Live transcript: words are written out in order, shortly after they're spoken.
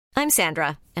I'm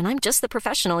Sandra, and I'm just the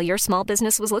professional your small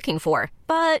business was looking for.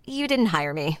 But you didn't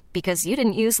hire me because you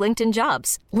didn't use LinkedIn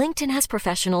Jobs. LinkedIn has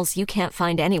professionals you can't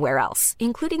find anywhere else,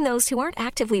 including those who aren't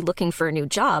actively looking for a new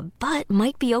job, but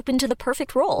might be open to the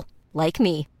perfect role, like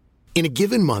me. In a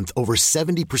given month, over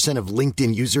 70% of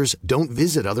LinkedIn users don't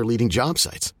visit other leading job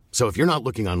sites. So if you're not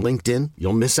looking on LinkedIn,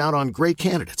 you'll miss out on great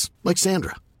candidates like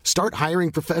Sandra. Start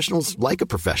hiring professionals like a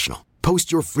professional.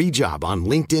 Post your free job on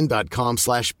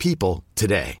linkedin.com/people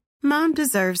today. Mom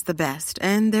deserves the best,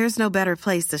 and there's no better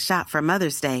place to shop for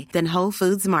Mother's Day than Whole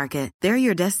Foods Market. They're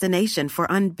your destination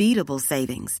for unbeatable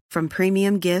savings, from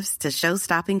premium gifts to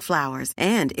show-stopping flowers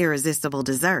and irresistible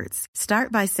desserts.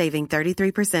 Start by saving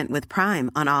 33% with Prime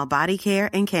on all body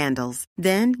care and candles.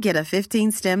 Then get a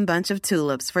 15-stem bunch of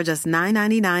tulips for just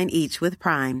 $9.99 each with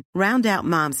Prime. Round out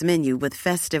Mom's menu with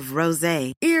festive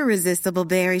rosé, irresistible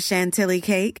berry chantilly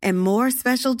cake, and more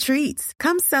special treats.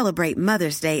 Come celebrate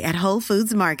Mother's Day at Whole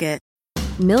Foods Market.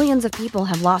 Millions of people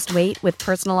have lost weight with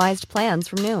personalized plans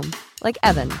from Noom. Like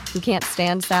Evan, who can't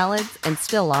stand salads and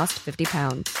still lost 50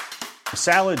 pounds.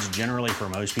 Salads generally for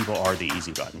most people are the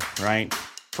easy button, right?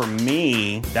 For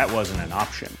me, that wasn't an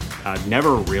option. I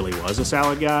never really was a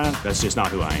salad guy. That's just not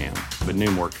who I am. But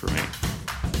Noom worked for me.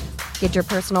 Get your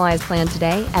personalized plan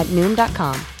today at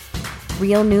Noom.com.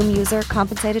 Real Noom user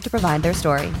compensated to provide their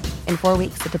story. In 4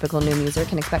 weeks, the typical Noom user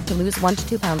can expect to lose 1 to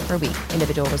 2 pounds per week.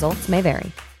 Individual results may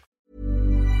vary.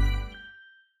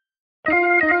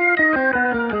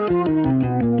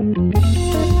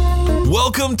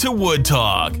 Welcome to Wood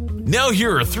Talk. Now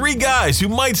here are 3 guys who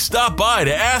might stop by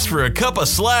to ask for a cup of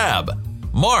slab.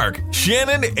 Mark,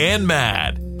 Shannon, and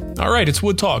Matt. All right, it's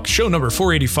Wood Talk, show number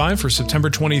 485 for September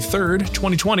 23rd,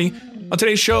 2020. On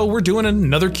today's show, we're doing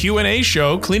another Q&A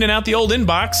show, cleaning out the old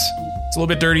inbox. It's a little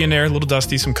bit dirty in there, a little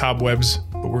dusty, some cobwebs,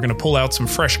 but we're going to pull out some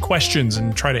fresh questions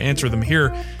and try to answer them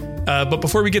here. But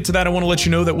before we get to that, I want to let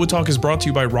you know that Wood Talk is brought to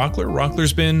you by Rockler.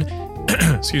 Rockler's been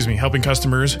helping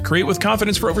customers create with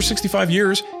confidence for over 65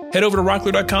 years. Head over to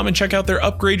rockler.com and check out their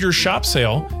Upgrade Your Shop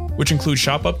sale, which includes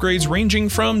shop upgrades ranging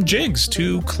from jigs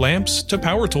to clamps to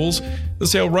power tools. The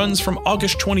sale runs from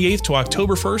August 28th to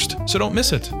October 1st, so don't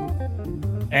miss it.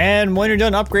 And when you're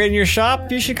done upgrading your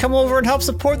shop, you should come over and help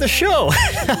support the show.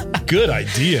 Good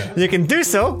idea. You can do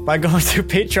so by going to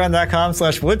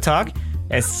patreon.com/woodtalk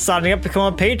and signing up to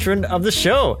become a patron of the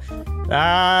show.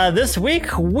 This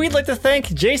week, we'd like to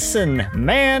thank Jason,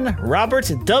 Mann, Robert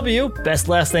W., best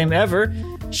last name ever,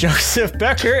 Joseph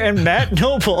Becker, and Matt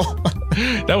Noble.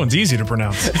 That one's easy to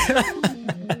pronounce.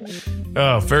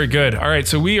 Oh, very good. All right,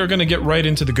 so we are going to get right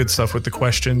into the good stuff with the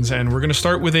questions, and we're going to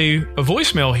start with a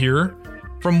voicemail here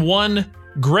from one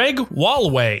Greg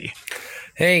Wallway.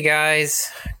 Hey, guys.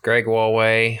 Greg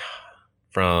Wallway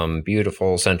from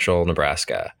beautiful central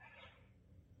Nebraska.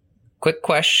 Quick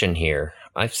question here.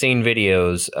 I've seen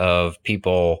videos of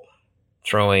people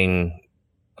throwing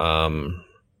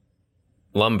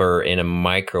lumber in a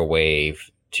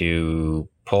microwave to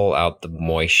pull out the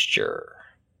moisture.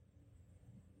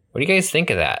 What do you guys think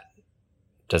of that?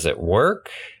 Does it work?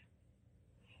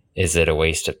 Is it a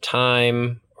waste of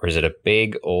time? Or is it a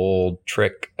big old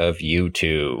trick of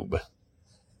YouTube?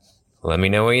 Let me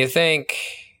know what you think.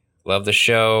 Love the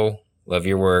show. Love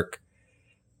your work.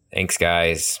 Thanks,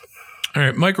 guys. All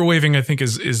right, microwaving I think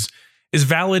is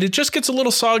valid. It just gets a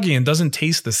little soggy and doesn't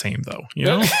taste the same though, you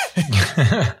know?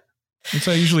 And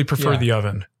so I usually prefer the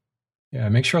oven. Yeah,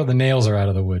 make sure all the nails are out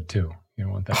of the wood too. You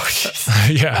don't want that.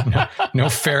 Yeah. No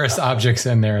ferrous objects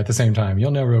in there at the same time.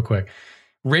 You'll know real quick.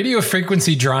 Radio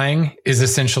frequency drying is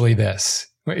essentially this.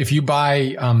 If you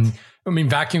buy,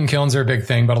 vacuum kilns are a big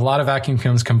thing, but a lot of vacuum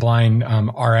kilns combine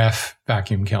RF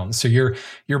vacuum kilns. So you're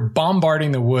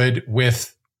bombarding the wood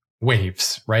with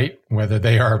waves, right? Whether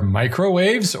they are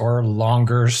microwaves or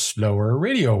longer, slower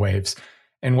radio waves.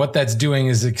 And what that's doing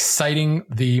is exciting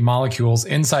the molecules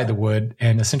inside the wood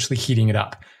and essentially heating it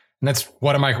up. And that's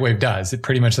what a microwave does. It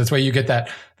pretty much, that's why you get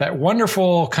that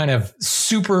wonderful kind of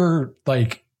super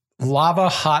like lava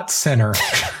hot center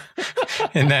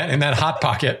in that hot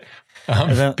pocket.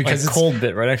 Because it's cold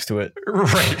bit right next to it.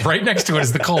 Right next to it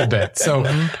is the cold bit. So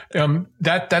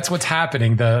that's what's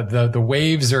happening. The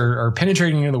waves are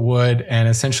penetrating into the wood and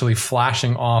essentially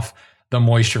flashing off the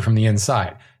moisture from the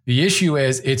inside. The issue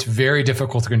is it's very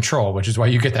difficult to control, which is why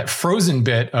you get that frozen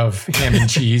bit of ham and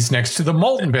cheese next to the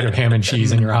molten bit of ham and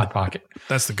cheese in your hot pocket.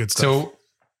 That's the good stuff. So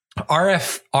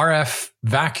RF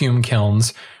vacuum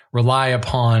kilns rely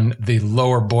upon the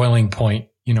lower boiling point,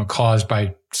 caused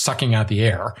by sucking out the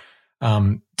air,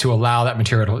 to allow that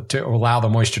material to allow the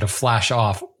moisture to flash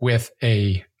off with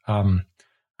a, I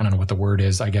don't know what the word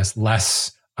is, I guess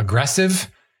less aggressive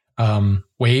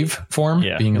wave form,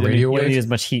 being a radio wave. You don't need as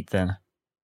much heat then.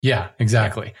 Yeah,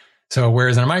 exactly. So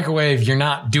whereas in a microwave, you're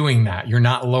not doing that. You're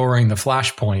not lowering the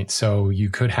flash point. So you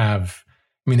could have,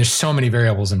 there's so many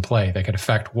variables in play that could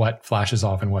affect what flashes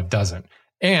off and what doesn't.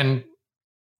 And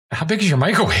how big is your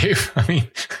microwave? You're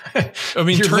turning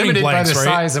limited blanks, by the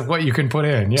size of what you can put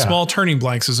in. Yeah. Small turning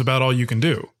blanks is about all you can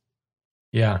do.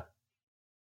 Yeah.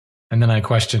 And then I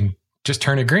question, just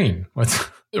turn it green. What's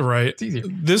right? It's easier.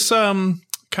 This kind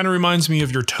of reminds me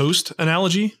of your toast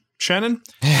analogy, Shannon.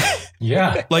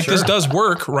 Yeah. This does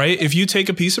work, right? If you take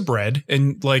a piece of bread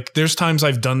and there's times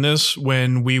I've done this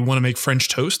when we want to make French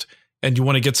toast and you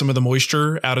want to get some of the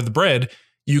moisture out of the bread,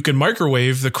 you can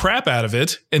microwave the crap out of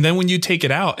it. And then when you take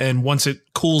it out and once it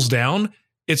cools down,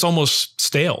 it's almost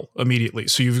stale immediately.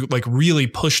 So you've really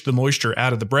pushed the moisture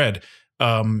out of the bread.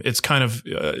 It's kind of,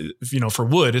 for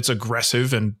wood, it's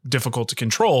aggressive and difficult to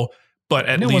control, but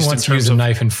at no least one wants in terms to use a of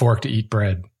knife and fork to eat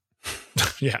bread.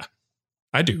 Yeah,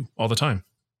 I do all the time.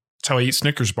 That's how I eat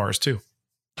Snickers bars too.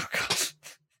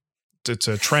 It's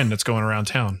a trend that's going around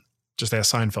town. Just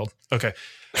ask Seinfeld. Okay.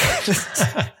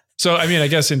 So, I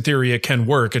guess in theory it can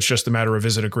work. It's just a matter of,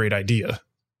 is it a great idea?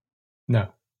 No.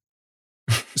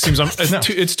 Seems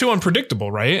it's too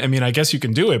unpredictable, right? I guess you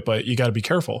can do it, but you got to be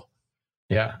careful.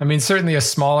 Yeah. certainly a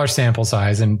smaller sample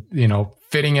size and,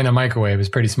 fitting in a microwave is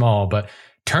pretty small, but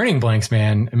turning blanks,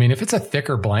 man, if it's a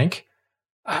thicker blank,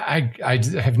 I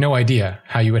have no idea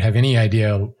how you would have any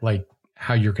idea,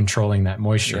 how you're controlling that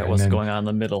moisture. Yeah, what's going on in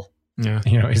the middle. Yeah.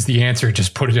 Is the answer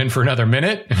just put it in for another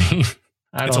minute?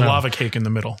 It's a lava cake in the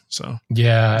middle. So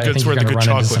yeah, I think where you're the going good to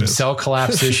run into chocolate some is. cell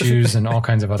collapse issues and all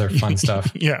kinds of other fun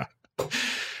stuff. Yeah.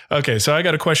 Okay. So I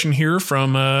got a question here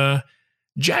from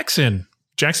Jackson.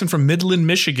 Jackson from Midland,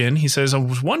 Michigan. He says, I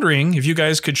was wondering if you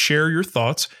guys could share your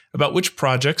thoughts about which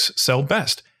projects sell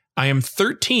best. I am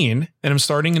 13 and I'm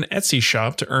starting an Etsy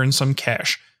shop to earn some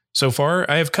cash. So far,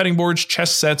 I have cutting boards,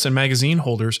 chess sets, and magazine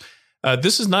holders.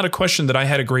 This is not a question that I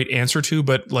had a great answer to,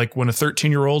 but when a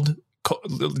 13-year-old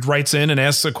writes in and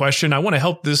asks a question, I want to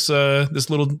help this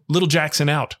little Jackson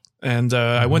out. And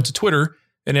I went to Twitter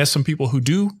and asked some people who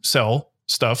do sell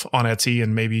stuff on Etsy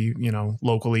and maybe,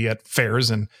 locally at fairs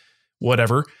and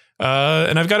whatever.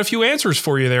 And I've got a few answers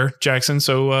for you there, Jackson.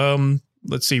 So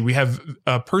let's see. We have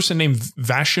a person named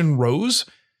Vashin Rose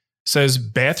says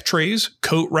bath trays,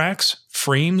 coat racks,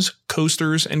 frames,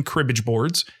 coasters, and cribbage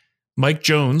boards. Mike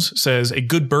Jones says a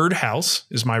good bird house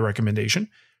is my recommendation.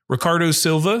 Ricardo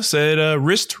Silva said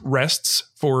wrist rests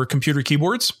for computer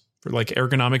keyboards for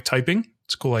ergonomic typing.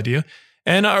 It's a cool idea.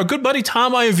 And our good buddy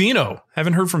Tom Iovino.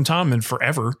 Haven't heard from Tom in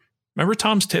forever. Remember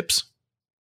Tom's Tips?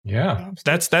 Yeah.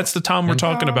 That's the Tom we're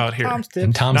talking about here. Tom's Tips.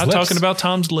 And Tom's Not lips. talking about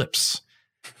Tom's lips.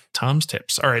 Tom's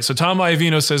Tips. All right. So Tom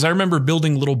Iovino says, I remember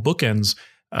building little bookends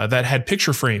that had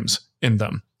picture frames in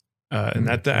them. And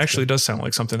that actually does sound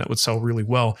like something that would sell really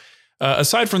well.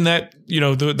 Aside from that,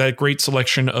 that great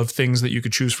selection of things that you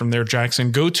could choose from there,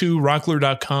 Jackson, go to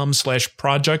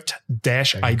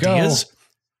rockler.com/project-ideas.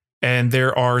 And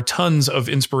there are tons of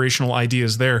inspirational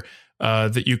ideas there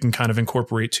that you can kind of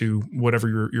incorporate to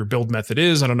whatever your build method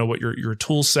is. I don't know what your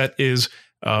tool set is,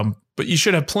 but you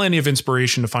should have plenty of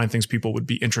inspiration to find things people would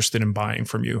be interested in buying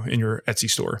from you in your Etsy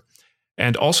store.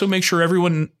 And also make sure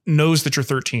everyone knows that you're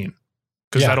 13,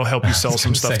 because that'll help you sell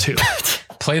some stuff too.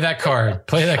 Play that card.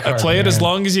 Play that card. Play it as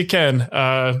long as you can,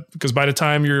 because by the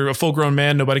time you're a full grown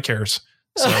man, nobody cares.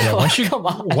 So yeah, once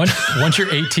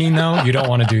you're 18, though, you don't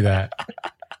want to do that.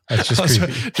 That's just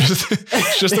creepy.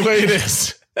 It's just the way it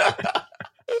is.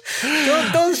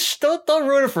 Don't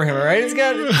ruin it for him, all right? He's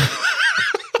got.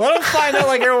 Let him find out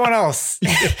like everyone else.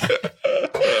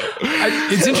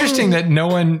 It's interesting that no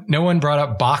one brought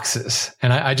up boxes,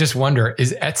 and I just wonder: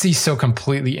 is Etsy so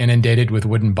completely inundated with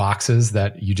wooden boxes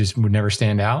that you just would never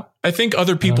stand out? I think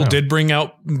other people did bring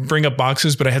up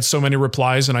boxes, but I had so many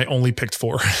replies, and I only picked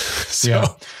 4. So. Yeah.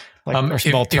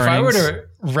 If I were to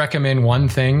recommend one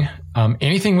thing,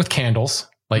 anything with candles,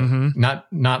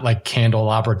 not like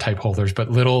candelabra type holders,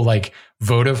 but little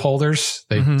votive holders,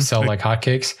 they sell like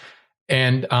hotcakes,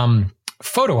 and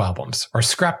photo albums or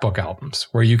scrapbook albums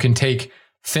where you can take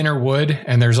thinner wood,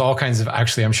 and there's all kinds of,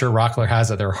 actually, I'm sure Rockler has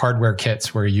it. There are hardware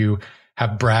kits where you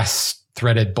have brass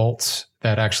threaded bolts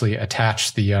that actually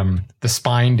attach the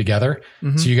spine together.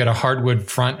 So you get a hardwood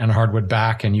front and a hardwood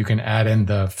back, and you can add in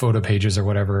the photo pages or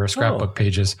whatever, or scrapbook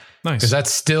pages. Nice. Because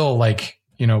that's still I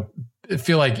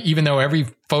feel like even though every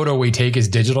photo we take is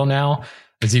digital now,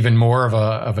 there's even more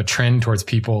of a trend towards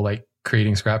people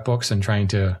creating scrapbooks and trying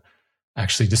to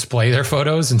actually display their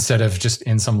photos instead of just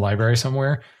in some library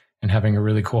somewhere, and having a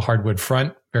really cool hardwood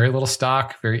front, very little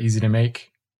stock, very easy to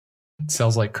make. It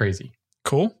sells like crazy.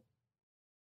 Cool.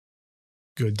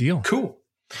 Good deal. Cool.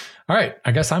 All right.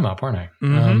 I guess I'm up, aren't I?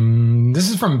 Mm-hmm. This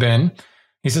is from Ben.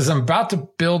 He says, I'm about to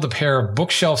build a pair of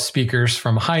bookshelf speakers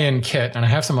from a high-end kit, and I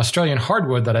have some Australian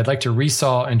hardwood that I'd like to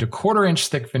resaw into 1/4-inch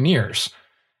thick veneers.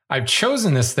 I've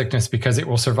chosen this thickness because it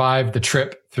will survive the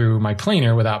trip through my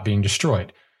planer without being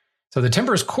destroyed. So the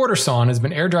timber is quarter sawn, has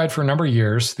been air dried for a number of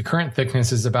years. The current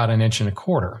thickness is about 1.25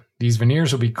 inches. These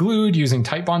veneers will be glued using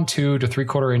Titebond 2 to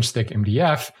 3/4-inch thick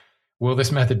MDF. Will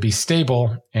this method be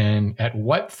stable? And at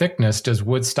what thickness does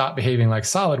wood stop behaving like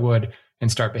solid wood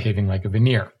and start behaving like a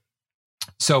veneer?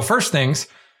 So first things,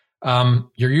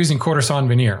 you're using quarter sawn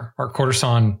veneer or quarter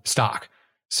sawn stock.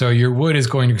 So your wood is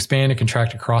going to expand and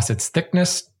contract across its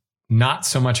thickness, not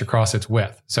so much across its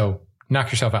width. So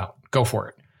knock yourself out. Go for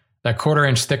it. That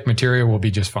 1/4-inch thick material will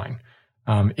be just fine.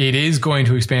 It is going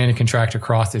to expand and contract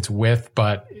across its width,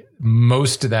 but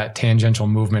most of that tangential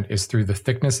movement is through the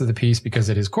thickness of the piece because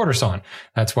it is quarter sawn.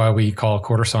 That's why we call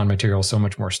quarter sawn material so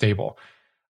much more stable.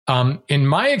 In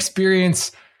my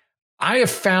experience, I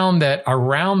have found that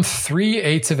around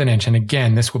 3/8 of an inch, and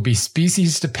again, this will be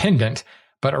species dependent,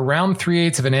 but around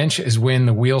 3/8 of an inch is when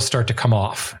the wheels start to come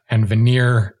off and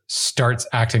veneer starts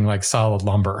acting like solid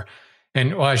lumber.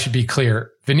 And well, I should be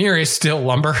clear, veneer is still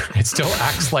lumber. It still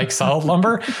acts like solid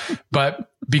lumber,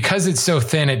 but because it's so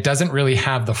thin, it doesn't really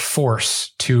have the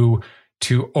force to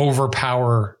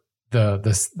overpower the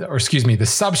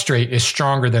substrate is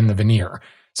stronger than the veneer.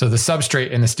 So the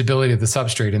substrate and the stability of the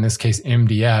substrate, in this case,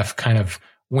 MDF, kind of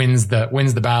wins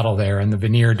the battle there, and the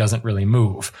veneer doesn't really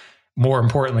move. More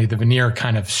importantly, the veneer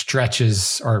kind of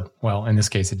stretches, or well, in this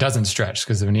case, it doesn't stretch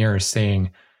because the veneer is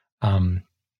staying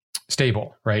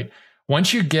stable, right?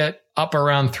 Once you get up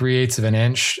around 3/8 of an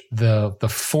inch, the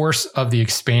force of the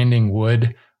expanding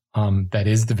wood that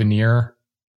is the veneer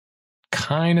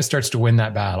kind of starts to win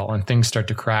that battle, and things start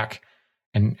to crack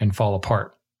and fall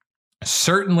apart.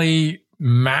 Certainly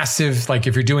massive, like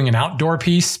if you're doing an outdoor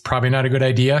piece, probably not a good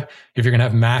idea. If you're going to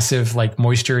have massive like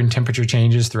moisture and temperature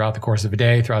changes throughout the course of a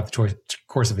day, throughout the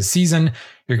course of a season,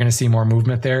 you're going to see more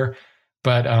movement there.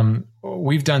 But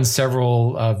we've done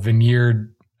several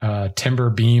veneered timber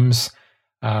beams.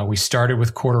 We started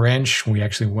with 1/4-inch. We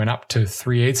actually went up to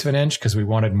 3/8 of an inch because we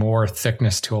wanted more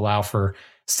thickness to allow for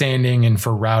sanding and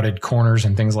for routed corners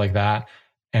and things like that.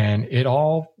 And it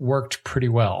all worked pretty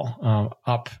well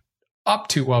up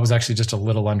to, well, it was actually just a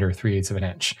little under 3/8 of an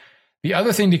inch. The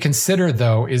other thing to consider,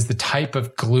 though, is the type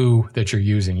of glue that you're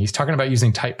using. He's talking about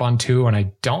using Titebond 2, and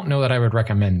I don't know that I would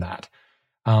recommend that.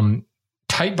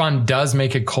 Titebond does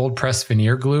make a cold press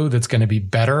veneer glue that's going to be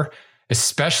better,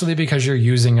 especially because you're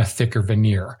using a thicker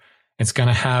veneer. It's going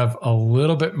to have a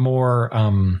little bit more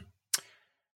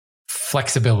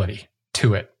flexibility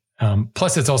to it.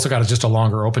 Plus, it's also got just a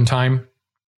longer open time.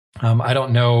 I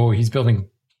don't know. He's building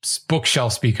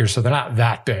bookshelf speakers, so they're not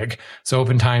that big. So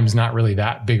open time is not really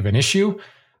that big of an issue.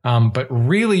 But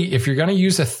really, if you're going to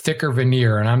use a thicker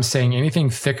veneer, and I'm saying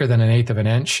anything thicker than 1/8 of an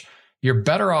inch, you're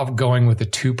better off going with the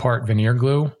 2-part veneer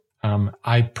glue.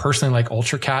 I personally like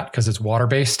UltraCat because it's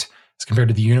water-based as compared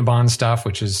to the Unibond stuff,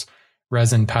 which is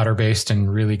resin powder-based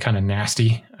and really kind of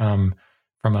nasty from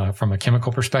a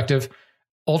chemical perspective.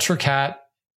 UltraCat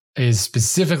is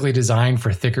specifically designed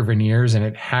for thicker veneers, and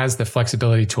it has the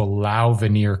flexibility to allow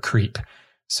veneer creep.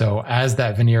 So as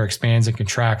that veneer expands and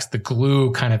contracts, the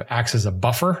glue kind of acts as a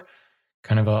buffer,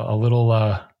 kind of a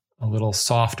little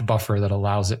soft buffer that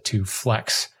allows it to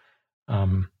flex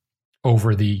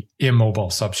over the immobile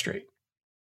substrate.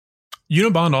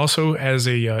 Unibond also has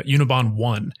a Unibond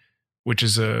 1, which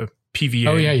is a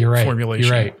PVA formulation.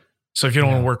 You're right. So if you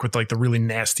don't want to work with like the really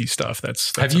nasty stuff,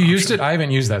 that's have you used it? I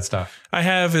haven't used that stuff. I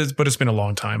have, but it's been a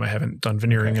long time. I haven't done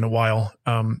veneering in a while.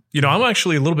 I'm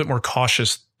actually a little bit more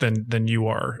cautious than you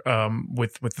are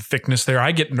with the thickness there.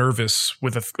 I get nervous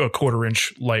with a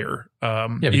 1/4-inch layer.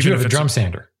 But you have a drum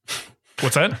sander.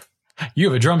 What's that? You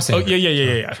have a drum sander. Oh,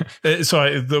 yeah. So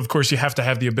of course you have to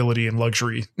have the ability and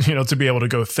luxury, to be able to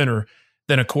go thinner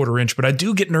than a 1/4-inch. But I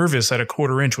do get nervous at a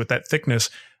 1/4-inch with that thickness.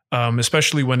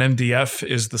 Especially when MDF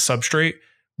is the substrate.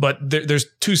 But there's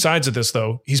two sides of this,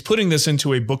 though. He's putting this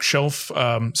into a bookshelf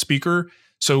speaker.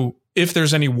 So if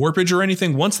there's any warpage or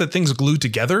anything, once that thing's glued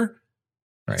together,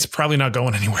 it's probably not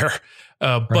going anywhere.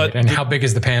 But and how big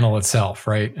is the panel itself,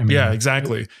 right? I mean, yeah,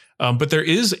 exactly. But there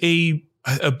is a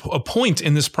point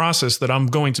in this process that I'm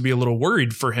going to be a little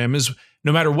worried for him is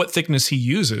no matter what thickness he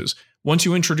uses, once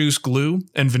you introduce glue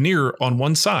and veneer on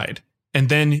one side, and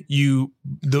then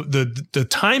the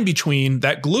time between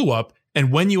that glue up and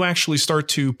when you actually start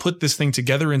to put this thing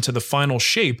together into the final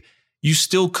shape, you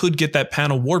still could get that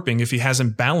panel warping if he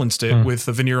hasn't balanced it with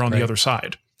the veneer on the other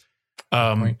side.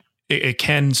 It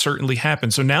can certainly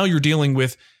happen. So now you're dealing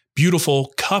with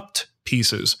beautiful cupped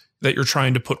pieces that you're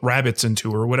trying to put rabbits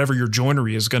into or whatever your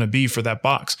joinery is going to be for that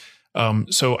box.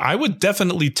 So I would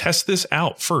definitely test this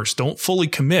out first. Don't fully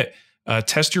commit.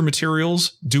 Test your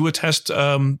materials. Do a test.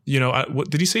 What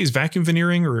did he say? He's vacuum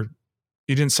veneering, or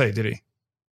he didn't say, did he?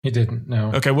 He didn't.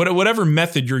 No. Okay. Whatever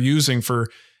method you're using for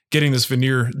getting this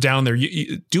veneer down there,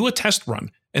 you do a test run,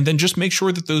 and then just make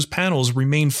sure that those panels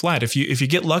remain flat. If you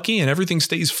get lucky and everything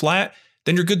stays flat,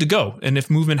 then you're good to go. And if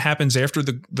movement happens after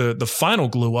the final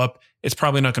glue up, it's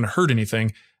probably not going to hurt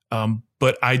anything.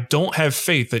 But I don't have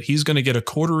faith that he's going to get a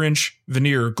 1/4 inch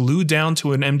veneer glued down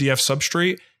to an MDF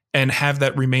substrate and have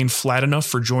that remain flat enough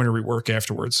for joinery work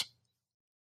afterwards.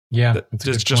 Yeah.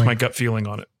 That's just my gut feeling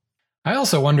on it. I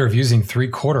also wonder if using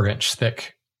 3/4 inch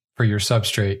thick for your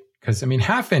substrate, because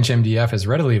 1/2 inch MDF is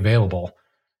readily available.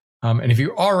 And if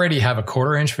you already have a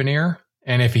 1/4 inch veneer,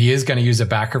 and if he is going to use a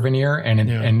backer veneer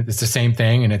and it's the same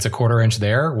thing and it's a 1/4 inch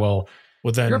there, well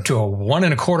then you're up to a 1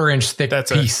 1/4 inch thick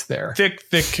piece there. Thick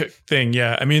thing.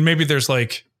 Yeah. Maybe there's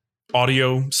like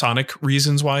audio sonic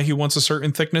reasons why he wants a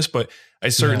certain thickness, but I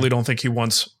certainly don't think he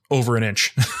wants over an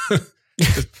inch.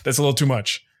 That's a little too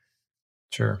much.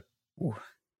 Sure. Ooh.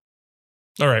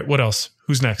 All right. What else?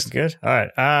 Who's next? Good. All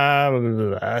right.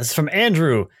 It's from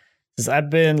Andrew. Says, I've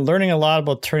been learning a lot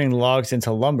about turning logs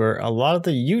into lumber. A lot of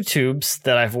the YouTubes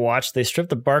that I've watched, they strip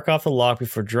the bark off the log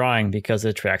before drying because it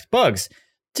attracts bugs.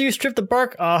 Do you strip the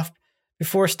bark off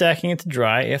before stacking it to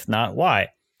dry? If not, why?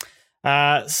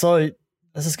 So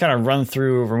let's just kind of run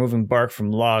through removing bark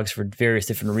from logs for various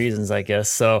different reasons, I guess.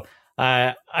 So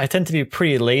I tend to be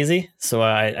pretty lazy, so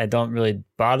I don't really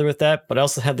bother with that. But I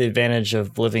also have the advantage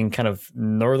of living kind of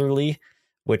northerly,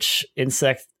 which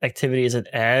insect activity isn't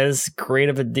as great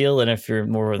of a deal than if you're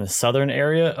more in the southern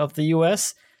area of the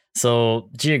U.S. So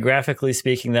geographically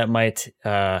speaking, that might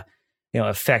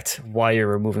affect why you're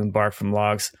removing bark from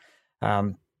logs.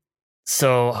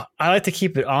 So I like to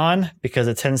keep it on because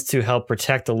it tends to help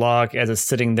protect the log as it's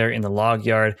sitting there in the log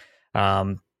yard.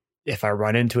 If I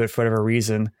run into it for whatever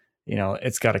reason,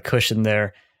 it's got a cushion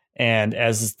there. And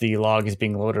as the log is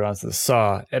being loaded onto the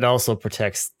saw, it also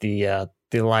protects the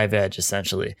live edge,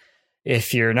 essentially.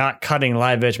 If you're not cutting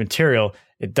live edge material,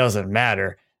 it doesn't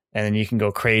matter. And then you can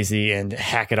go crazy and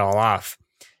hack it all off.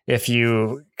 If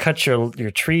you cut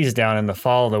your trees down in the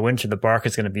fall or the winter, the bark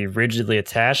is going to be rigidly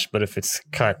attached. But if it's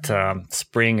cut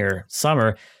spring or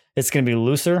summer, it's going to be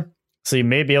looser. So you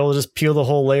may be able to just peel the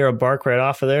whole layer of bark right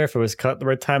off of there if it was cut the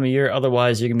right time of year.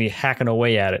 Otherwise, you're going to be hacking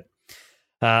away at it.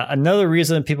 Another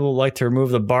reason people like to remove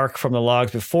the bark from the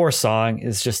logs before sawing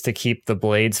is just to keep the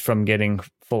blades from getting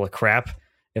full of crap.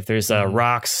 If there's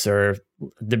rocks or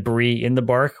debris in the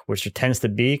bark, which there tends to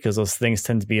be because those things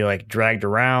tend to be like dragged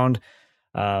around,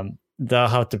 they'll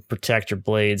have to protect your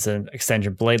blades and extend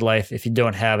your blade life if you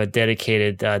don't have a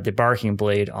dedicated debarking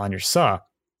blade on your saw.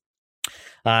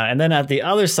 And then at the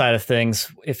other side of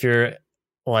things, if you're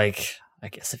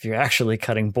if you're actually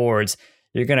cutting boards,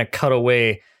 you're going to cut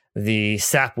away the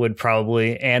sapwood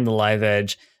probably and the live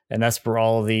edge, and that's where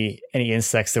all of any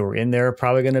insects that were in there are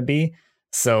probably going to be.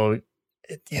 So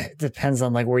it depends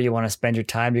on where you want to spend your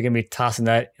time. You're going to be tossing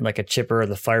that in a chipper or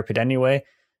the fire pit anyway.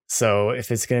 So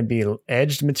if it's going to be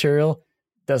edged material,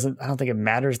 I don't think it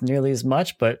matters nearly as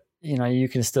much, but you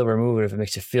can still remove it if it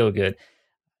makes you feel good.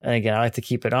 And again, I like to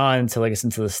keep it on until it gets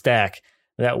into the stack.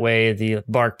 That way the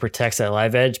bark protects that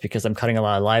live edge because I'm cutting a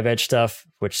lot of live edge stuff,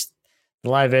 which the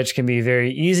live edge can be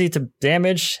very easy to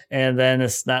damage, and then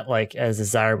it's not as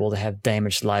desirable to have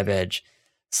damaged live edge.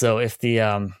 So if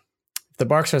the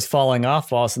bark starts falling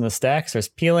off while it's in the stack, starts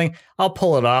peeling, I'll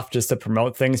pull it off just to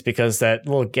promote things because that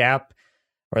little gap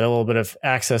or that little bit of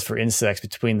access for insects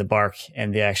between the bark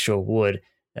and the actual wood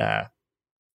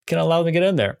can allow them to get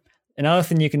in there. Another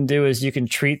thing you can do is you can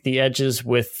treat the edges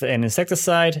with an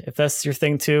insecticide, if that's your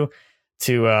thing too,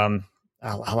 to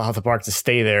allow the bark to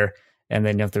stay there. And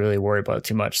then you don't have to really worry about it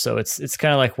too much. So it's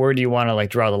kind of where do you want to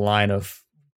draw the line of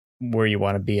where you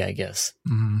want to be, I guess.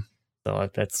 Mm-hmm. So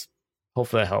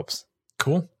hopefully that helps.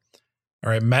 Cool. All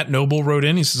right. Matt Noble wrote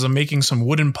in. He says, I'm making some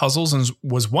wooden puzzles and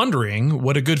was wondering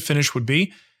what a good finish would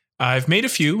be. I've made a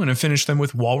few and have finished them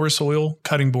with walrus oil,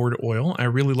 cutting board oil. I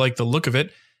really like the look of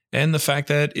it and the fact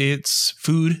that it's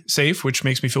food safe, which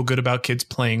makes me feel good about kids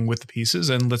playing with the pieces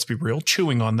and, let's be real,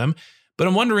 chewing on them. But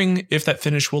I'm wondering if that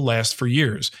finish will last for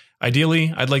years.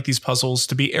 Ideally, I'd like these puzzles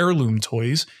to be heirloom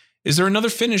toys. Is there another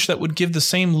finish that would give the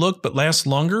same look but last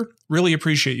longer? Really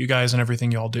appreciate you guys and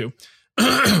everything y'all do.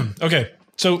 Okay,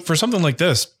 so for something like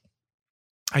this,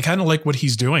 I kind of like what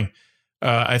he's doing.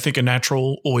 I think a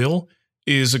natural oil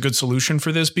is a good solution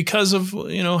for this because of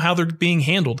how they're being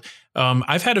handled.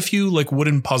 I've had a few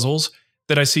wooden puzzles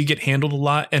that I see get handled a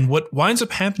lot. And what winds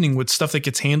up happening with stuff that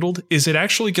gets handled is it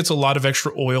actually gets a lot of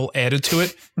extra oil added to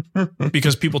it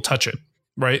because people touch it,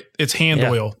 right? It's hand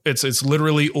oil. It's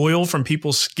literally oil from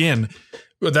people's skin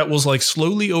that will like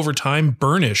slowly over time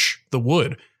burnish the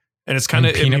wood. And it's kind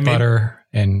of peanut butter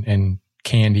and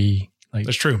candy. Like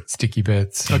that's true. Sticky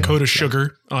bits. A coat of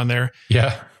sugar on there.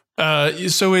 Yeah.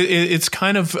 So it's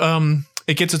kind of,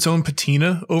 it gets its own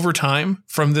patina over time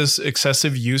from this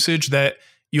excessive usage that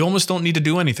you almost don't need to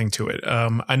do anything to it.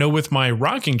 I know with my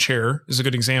rocking chair is a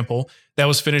good example. That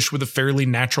was finished with a fairly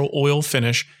natural oil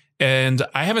finish, and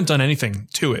I haven't done anything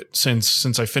to it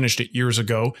since I finished it years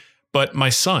ago. But my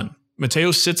son,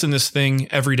 Mateo, sits in this thing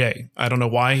every day. I don't know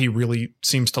why. He really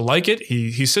seems to like it.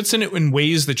 He sits in it in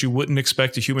ways that you wouldn't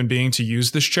expect a human being to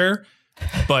use this chair,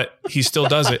 but he still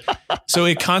does it. So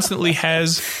it constantly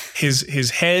has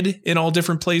his head in all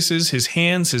different places, his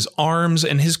hands, his arms,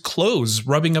 and his clothes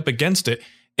rubbing up against it.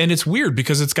 And it's weird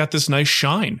because it's got this nice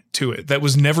shine to it that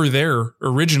was never there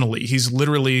originally. He's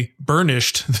literally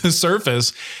burnished the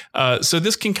surface. So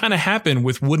this can kind of happen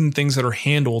with wooden things that are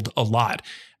handled a lot.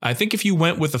 I think if you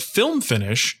went with a film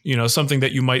finish, something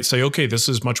that you might say, okay, this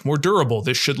is much more durable,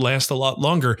 this should last a lot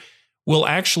longer, we'll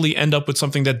actually end up with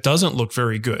something that doesn't look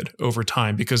very good over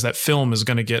time because that film is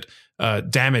going to get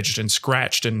damaged and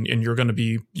scratched, and you're going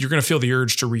to feel the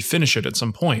urge to refinish it at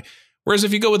some point. Whereas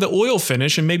if you go with the oil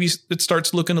finish and maybe it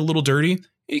starts looking a little dirty,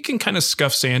 you can kind of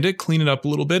scuff sand it, clean it up a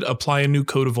little bit, apply a new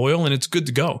coat of oil, and it's good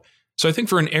to go. So I think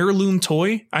for an heirloom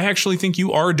toy, I actually think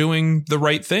you are doing the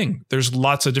right thing. There's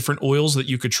lots of different oils that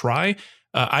you could try.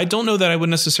 I don't know that I would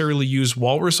necessarily use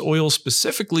walrus oil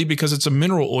specifically because it's a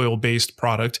mineral oil based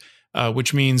product,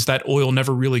 which means that oil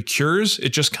never really cures. It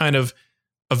just kind of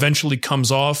eventually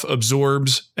comes off,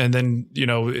 absorbs, and then,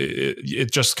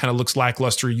 it just kind of looks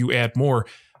lackluster. You add more.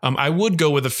 I would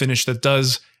go with a finish that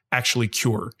does actually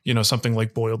cure, something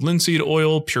like boiled linseed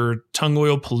oil, pure tongue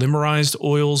oil, polymerized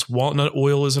oils. Walnut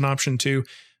oil is an option too.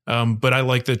 But I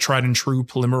like the tried and true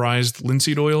polymerized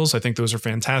linseed oils. I think those are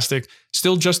fantastic.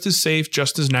 Still just as safe,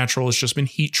 just as natural. It's just been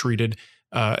heat treated.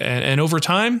 And over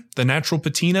time, the natural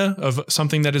patina of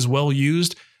something that is well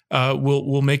used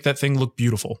will make that thing look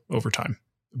beautiful over time.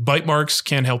 Bite marks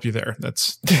can't help you there.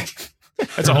 That's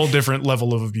a whole different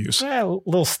level of abuse. Yeah, a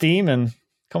little steam and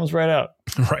comes right out.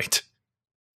 Right.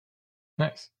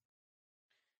 Nice.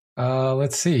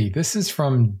 Let's see. This is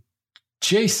from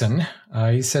Jason.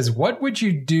 He says, what would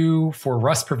you do for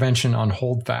rust prevention on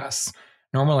holdfasts?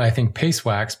 Normally, I think paste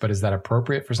wax, but is that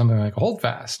appropriate for something like a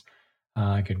holdfast?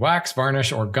 I could wax,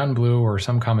 varnish, or gun blue, or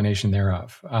some combination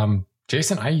thereof.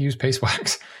 Jason, I use paste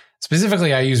wax.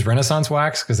 Specifically, I use Renaissance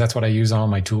wax because that's what I use on all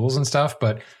my tools and stuff.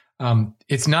 But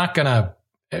it's not going to,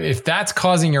 if that's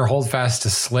causing your holdfast to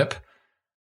slip,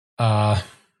 I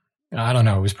don't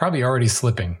know. It was probably already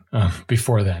slipping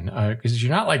before then because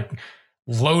you're not like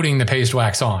loading the paste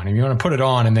wax on. And you want to put it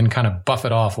on and then kind of buff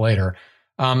it off later.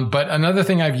 But another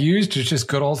thing I've used is just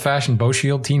good old fashioned Bow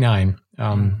Shield T9,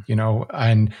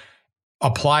 and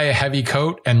apply a heavy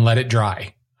coat and let it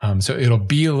dry. So it'll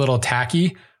be a little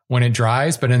tacky when it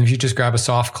dries, but then if you just grab a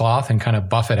soft cloth and kind of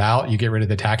buff it out, you get rid of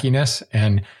the tackiness,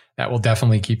 and that will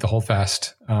definitely keep the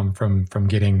holdfast from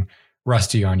getting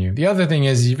rusty on you. The other thing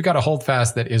is, if you've got a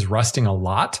holdfast that is rusting a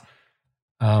lot,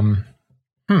 I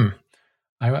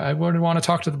would want to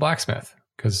talk to the blacksmith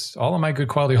because all of my good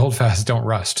quality holdfasts don't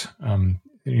rust.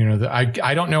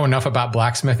 I don't know enough about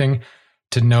blacksmithing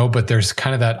to know, but there's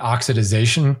kind of that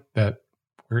oxidization that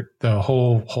the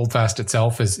whole holdfast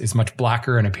itself is much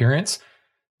blacker in appearance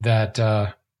that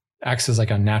acts as like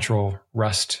a natural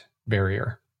rust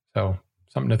barrier. So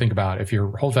something to think about. If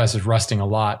your holdfast is rusting a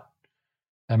lot,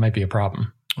 that might be a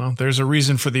problem. Well, there's a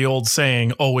reason for the old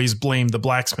saying, always blame the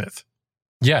blacksmith.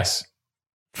 Yes.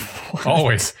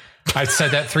 Always. I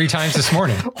said that 3 times this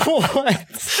morning.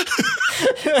 What?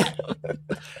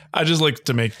 I just like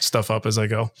to make stuff up as I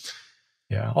go.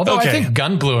 Yeah. Although I think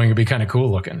gun bluing would be kind of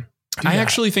cool looking. I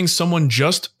actually think someone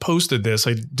just posted this.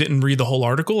 I didn't read the whole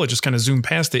article. I just kind of zoomed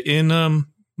past it in,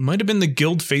 might have been the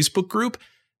Guild Facebook group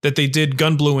that they did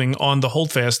gun bluing on the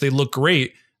holdfast. They look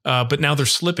great, but now they're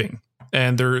slipping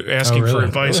and they're asking for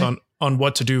advice on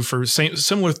what to do for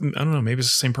similar. I don't know, maybe it's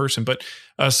the same person, but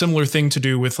a similar thing to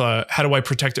do with how do I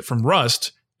protect it from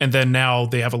rust? And then now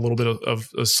they have a little bit of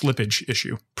a slippage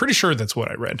issue. Pretty sure that's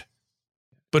what I read.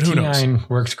 But who knows? T9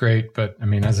 works great. But I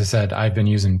mean, as I said, I've been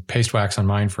using paste wax on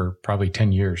mine for probably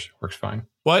 10 years. Works fine.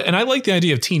 Well, and I like the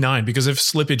idea of T9 because if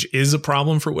slippage is a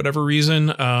problem for whatever reason,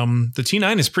 the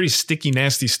T9 is pretty sticky,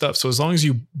 nasty stuff. So as long as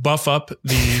you buff up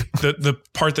the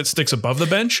part that sticks above the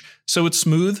bench so it's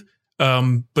smooth,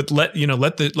 but let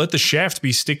the shaft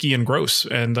be sticky and gross,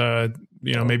 and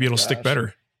maybe it'll stick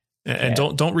better. And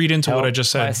don't read into what I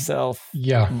just said. Myself,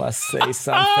 Yeah. must say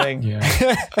something. Yeah.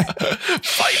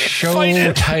 Fight it. Show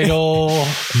title,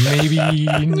 maybe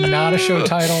not a show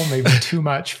title, maybe too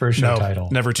much for a show title.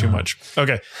 Never too much.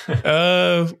 Okay.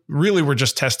 Really, we're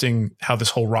just testing how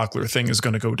this whole Rockler thing is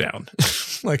going to go down.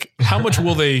 Like, how much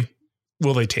will they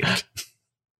take?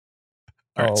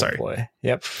 All right, sorry. Boy.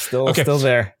 Yep. Still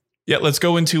there. Yeah, let's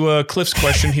go into Cliff's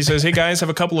question. He says, hey guys, I have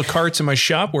a couple of carts in my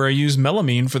shop where I use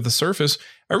melamine for the surface.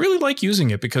 I really like using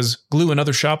it because glue and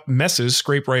other shop messes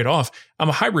scrape right off. I'm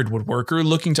a hybrid woodworker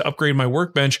looking to upgrade my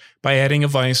workbench by adding a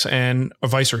vise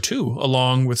or two,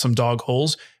 along with some dog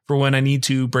holes for when I need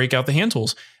to break out the hand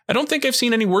tools. I don't think I've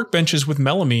seen any workbenches with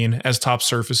melamine as top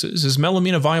surfaces. Is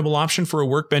melamine a viable option for a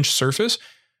workbench surface?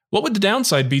 What would the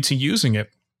downside be to using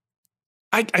it?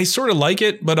 I sort of like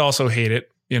it, but also hate it.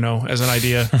 As an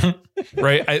idea,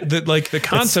 right? The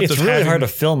concept it's of really hard to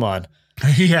film on.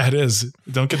 Yeah, it is.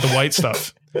 Don't get the white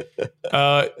stuff.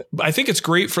 I think it's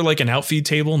great for like an outfeed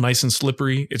table, nice and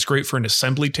slippery. It's great for an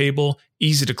assembly table,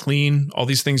 easy to clean, all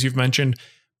these things you've mentioned.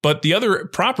 But the other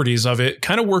properties of it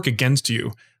kind of work against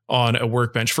you on a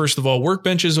workbench. First of all,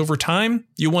 workbenches over time,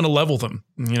 you want to level them,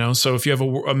 so if you have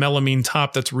a melamine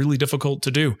top, that's really difficult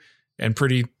to do and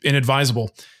pretty inadvisable.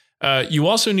 You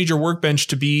also need your workbench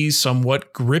to be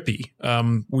somewhat grippy.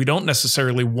 We don't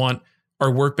necessarily want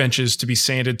our workbenches to be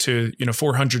sanded to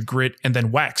 400 grit and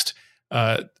then waxed.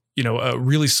 A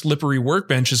really slippery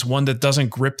workbench is one that doesn't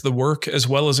grip the work as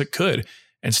well as it could,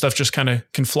 and stuff just kind of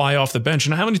can fly off the bench.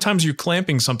 And how many times are you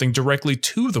clamping something directly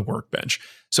to the workbench?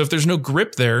 So if there's no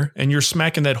grip there and you're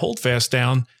smacking that holdfast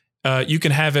down, you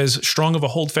can have as strong of a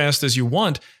holdfast as you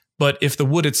want. But if the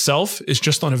wood itself is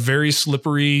just on a very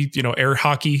slippery, air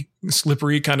hockey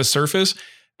slippery kind of surface,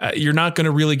 you're not going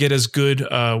to really get as good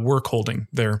work holding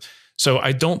there. So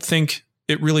I don't think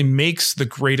it really makes the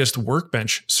greatest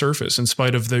workbench surface in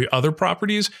spite of the other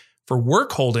properties. For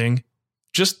work holding,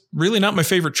 just really not my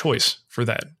favorite choice for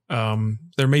that.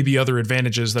 There may be other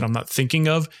advantages that I'm not thinking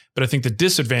of, but I think the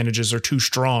disadvantages are too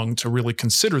strong to really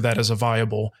consider that as a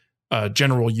viable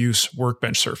general use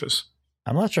workbench surface.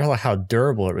 I'm not sure how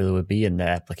durable it really would be in that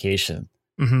application.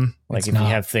 Mm-hmm. Like if you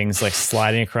have things like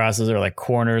sliding across it or like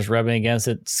corners rubbing against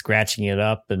it, scratching it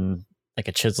up and like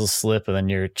a chisel slip, and then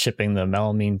you're chipping the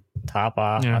melamine top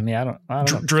off. Yeah. I mean, I don't know.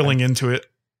 Drilling into it.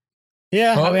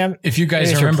 Yeah. Well, if you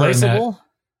guys remember in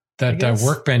that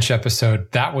workbench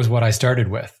episode, that was what I started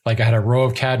with. Like I had a row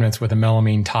of cabinets with a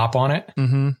melamine top on it.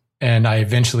 Mm-hmm. And I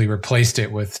eventually replaced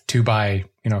it with 2x,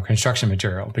 construction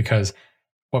material because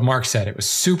what Mark said, it was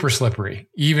super slippery.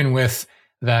 Even with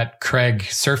that Craig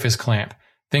surface clamp,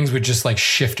 things would just like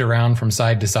shift around from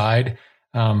side to side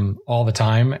all the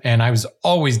time. And I was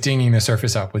always dinging the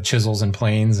surface up with chisels and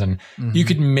planes. And you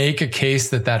could make a case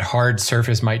that hard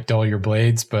surface might dull your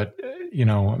blades. But,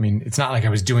 it's not like I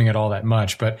was doing it all that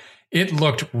much, but it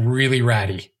looked really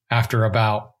ratty after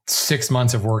about 6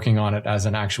 months of working on it as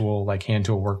an actual like hand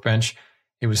tool workbench.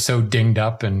 It was so dinged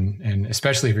up. And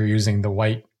especially if you're using the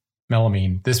white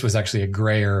melamine, this was actually a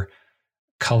grayer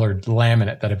colored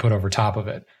laminate that I put over top of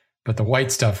it. But the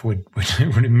white stuff would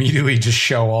immediately just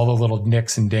show all the little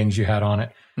nicks and dings you had on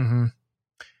it. Mm-hmm.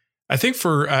 I think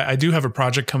I do have a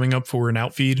project coming up for an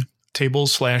outfeed table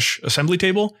 / assembly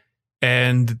table.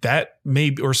 And that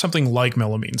may, or something like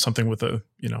melamine, something with a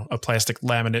plastic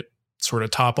laminate sort of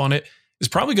top on it, is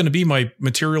probably going to be my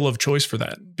material of choice for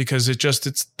that, because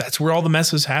that's where all the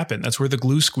messes happen. That's where the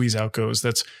glue squeeze out goes.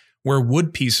 That's where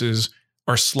wood pieces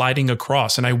are sliding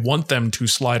across, and I want them to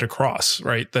slide across,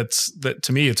 right? That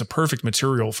to me, it's a perfect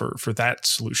material for that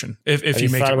solution. If you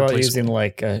make thought it about using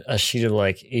like a sheet of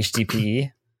like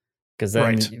HDPE, because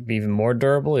then it'd be even more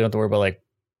durable. You don't have to worry about like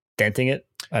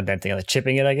like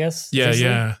chipping it, I guess.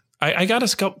 Yeah. I got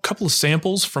a couple of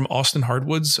samples from Austin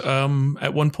Hardwoods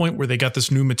at one point where they got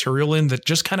this new material in that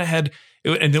just kind of had,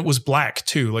 and it was black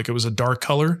too, like it was a dark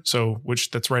color. So,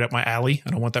 that's right up my alley. I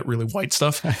don't want that really white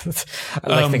stuff. I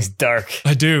like things dark.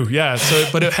 I do, yeah. So,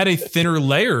 but it had a thinner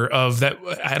layer of that.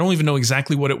 I don't even know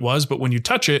exactly what it was, but when you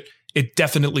touch it, it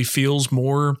definitely feels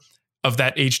more of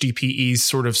that HDPE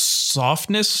sort of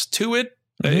softness to it.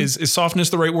 Mm-hmm. Is softness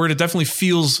the right word? It definitely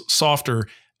feels softer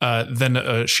than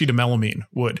a sheet of melamine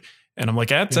would. And I'm like,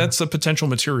 that's a potential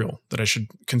material that I should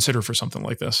consider for something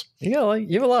like this. You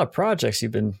have a lot of projects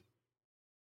you've been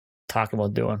talking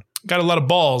about doing. Got a lot of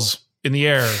balls in the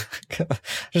air.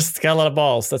 Just got a lot of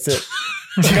balls. That's it.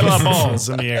 Just got a lot of balls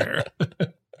in the air.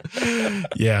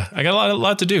 Yeah, I got a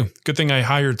lot to do. Good thing I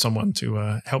hired someone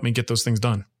to help me get those things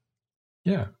done.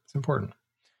 Yeah, it's important.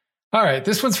 All right,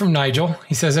 this one's from Nigel.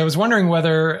 He says, I was wondering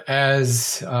whether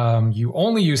as you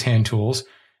only use hand tools,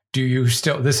 do you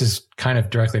still, this is kind of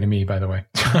directly to me, by the way,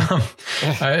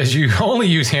 as you only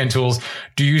use hand tools,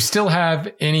 do you still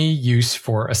have any use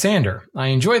for a sander? I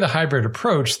enjoy the hybrid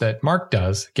approach that Marc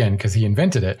does, again, because he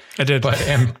invented it. I did. But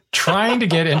am trying to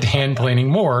get into hand planing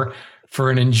more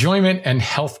for an enjoyment and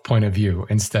health point of view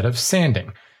instead of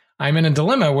sanding. I'm in a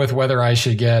dilemma with whether I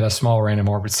should get a small random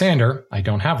orbit sander, I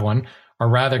don't have one, or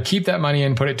rather keep that money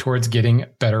and put it towards getting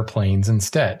better planes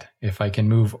instead, if I can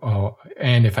move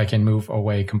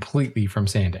away completely from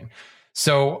sanding.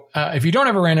 So if you don't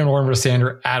have a random orbit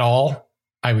sander at all,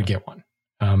 I would get one.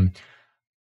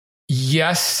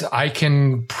 Yes, I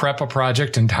can prep a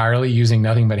project entirely using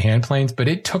nothing but hand planes, but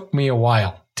it took me a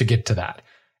while to get to that.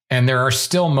 And there are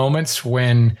still moments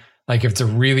when, like if it's a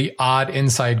really odd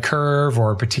inside curve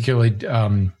or a particularly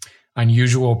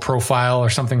unusual profile or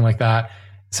something like that,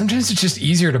 sometimes it's just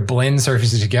easier to blend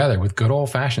surfaces together with good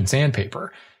old fashioned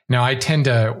sandpaper. Now I tend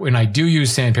to, when I do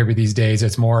use sandpaper these days,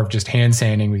 it's more of just hand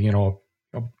sanding with,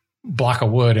 a block of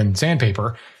wood and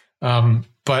sandpaper.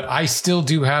 But I still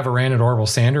do have a random orbital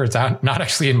sander. It's out, not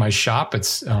actually in my shop.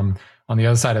 It's on the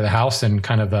other side of the house and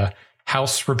kind of the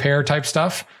house repair type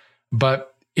stuff.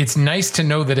 But it's nice to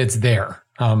know that it's there,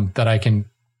 that I can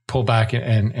pull back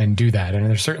and do that. And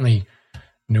there's certainly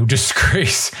no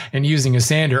disgrace in using a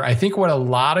sander. I think what a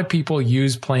lot of people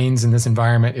use planes in this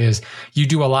environment is you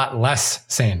do a lot less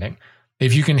sanding.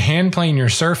 If you can hand plane your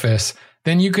surface,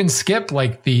 then you can skip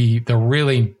like the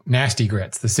really nasty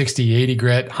grits, the 60, 80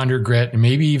 grit, 100 grit, and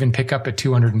maybe even pick up at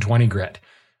 220 grit.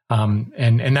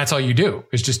 And that's all you do.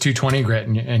 It's just 220 grit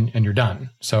and you're done.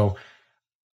 So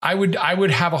I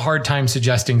would have a hard time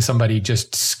suggesting somebody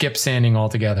just skip sanding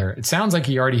altogether. It sounds like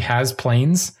he already has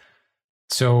planes.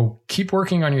 So keep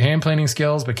working on your hand planing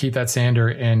skills, but keep that sander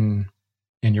in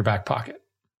your back pocket.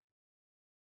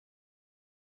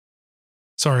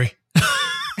 Sorry.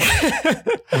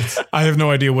 I have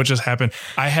no idea what just happened.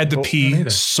 I had to pee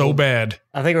so bad.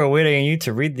 I think we're waiting on you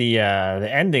to read the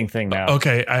ending thing now.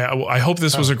 Okay. I hope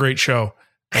this was a great show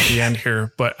at the end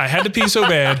here, but I had to pee so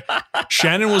bad.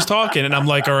 Shannon was talking and I'm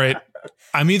like, all right,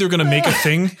 I'm either going to make a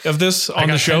thing of this on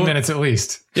the show. 10 minutes at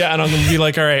least. Yeah. And I'm going to be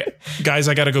like, all right, guys,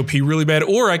 I got to go pee really bad.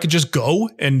 Or I could just go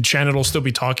and Shannon will still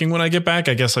be talking when I get back.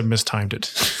 I guess I mistimed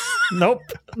it. Nope.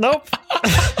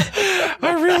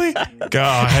 I really?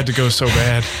 God, I had to go so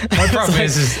bad. My problem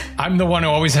is I'm the one who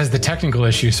always has the technical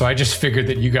issue. So I just figured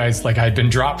that you guys, like I'd been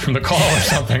dropped from the call or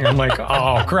something. I'm like,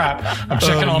 oh crap. I'm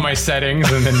checking all my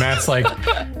settings. And then Matt's like,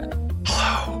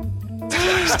 hello.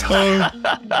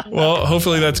 Well,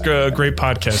 hopefully that's a great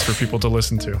podcast for people to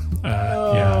listen to.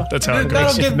 Yeah, that's how it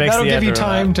goes. That'll give you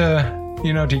time to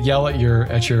yell at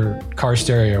your car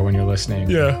stereo when you're listening.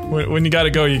 Yeah, when you got to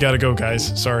go,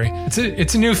 guys. Sorry.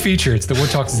 It's a new feature. It's the Wood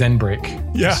Talk Zen Break.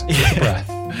 Yeah. Just take a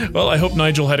breath. Well, I hope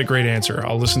Nigel had a great answer.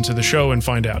 I'll listen to the show and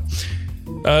find out.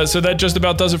 So that just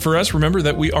about does it for us. Remember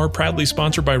that we are proudly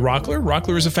sponsored by Rockler.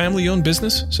 Rockler is a family-owned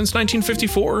business since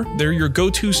 1954. They're your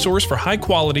go-to source for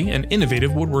high-quality and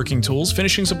innovative woodworking tools,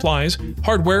 finishing supplies,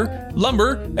 hardware,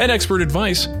 lumber, and expert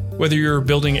advice. Whether you're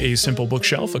building a simple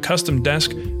bookshelf, a custom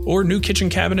desk, or new kitchen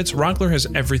cabinets, Rockler has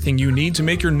everything you need to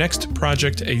make your next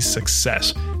project a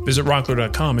success. Visit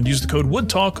rockler.com and use the code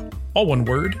WOODTALK, all one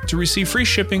word, to receive free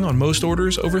shipping on most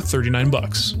orders over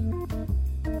 $39.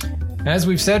 As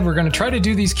we've said, we're going to try to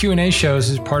do these Q&A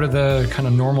shows as part of the kind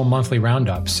of normal monthly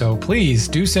roundup. So please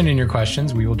do send in your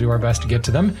questions. We will do our best to get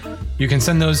to them. You can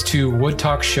send those to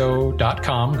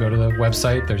woodtalkshow.com. Go to the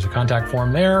website. There's a contact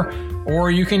form there. Or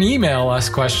you can email us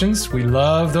questions. We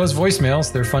love those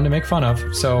voicemails. They're fun to make fun of.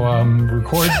 So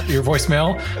record your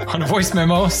voicemail on a voice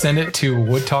memo. Send it to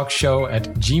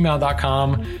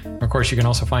woodtalkshow@gmail.com. Of course, you can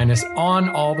also find us on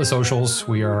all the socials.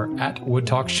 We are at Wood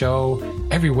Talk Show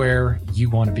everywhere you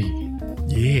want to be.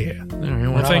 Yeah. All right,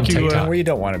 well, thank you. Where you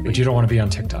don't want to be. But you don't want to be on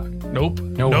TikTok. Nope.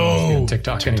 No one wants to be on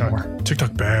TikTok anymore.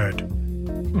 TikTok bad.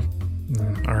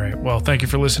 All right. Well, thank you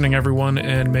for listening, everyone,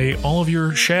 and may all of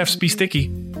your shafts be sticky.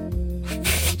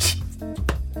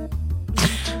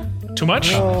 Too much?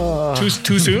 Too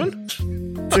soon?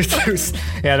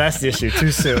 Yeah, that's the issue.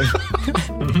 Too soon.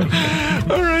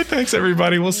 All right. Thanks,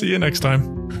 everybody. We'll see you next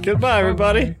time. Goodbye,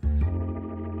 everybody.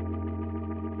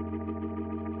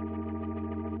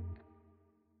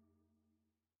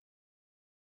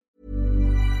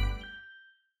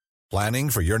 Planning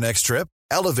for your next trip?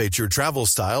 Elevate your travel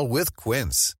style with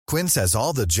Quince. Quince has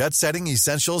all the jet-setting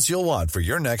essentials you'll want for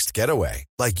your next getaway,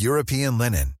 like European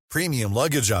linen, premium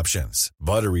luggage options,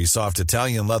 buttery soft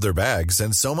Italian leather bags,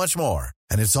 and so much more.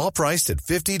 And it's all priced at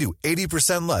 50 to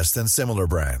 80% less than similar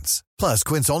brands. Plus,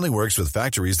 Quince only works with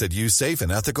factories that use safe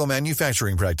and ethical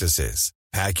manufacturing practices.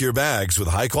 Pack your bags with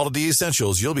high-quality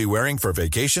essentials you'll be wearing for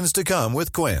vacations to come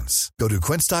with Quince. Go to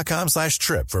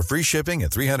quince.com/trip for free shipping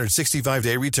and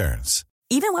 365-day returns.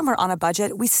 Even when we're on a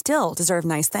budget, we still deserve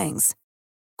nice things.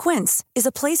 Quince is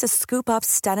a place to scoop up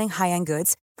stunning high-end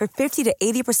goods for 50 to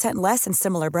 80% less than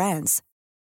similar brands.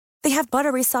 They have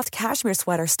buttery soft cashmere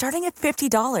sweaters starting at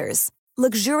 $50,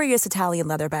 luxurious Italian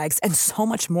leather bags, and so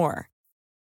much more.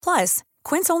 Plus,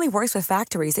 Quince only works with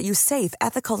factories that use safe,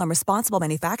 ethical, and responsible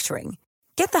manufacturing.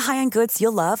 Get the high-end goods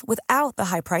you'll love without the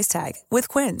high price tag with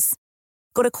Quince.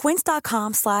 Go to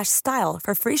quince.com/style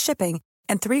for free shipping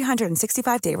and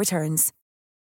 365-day returns.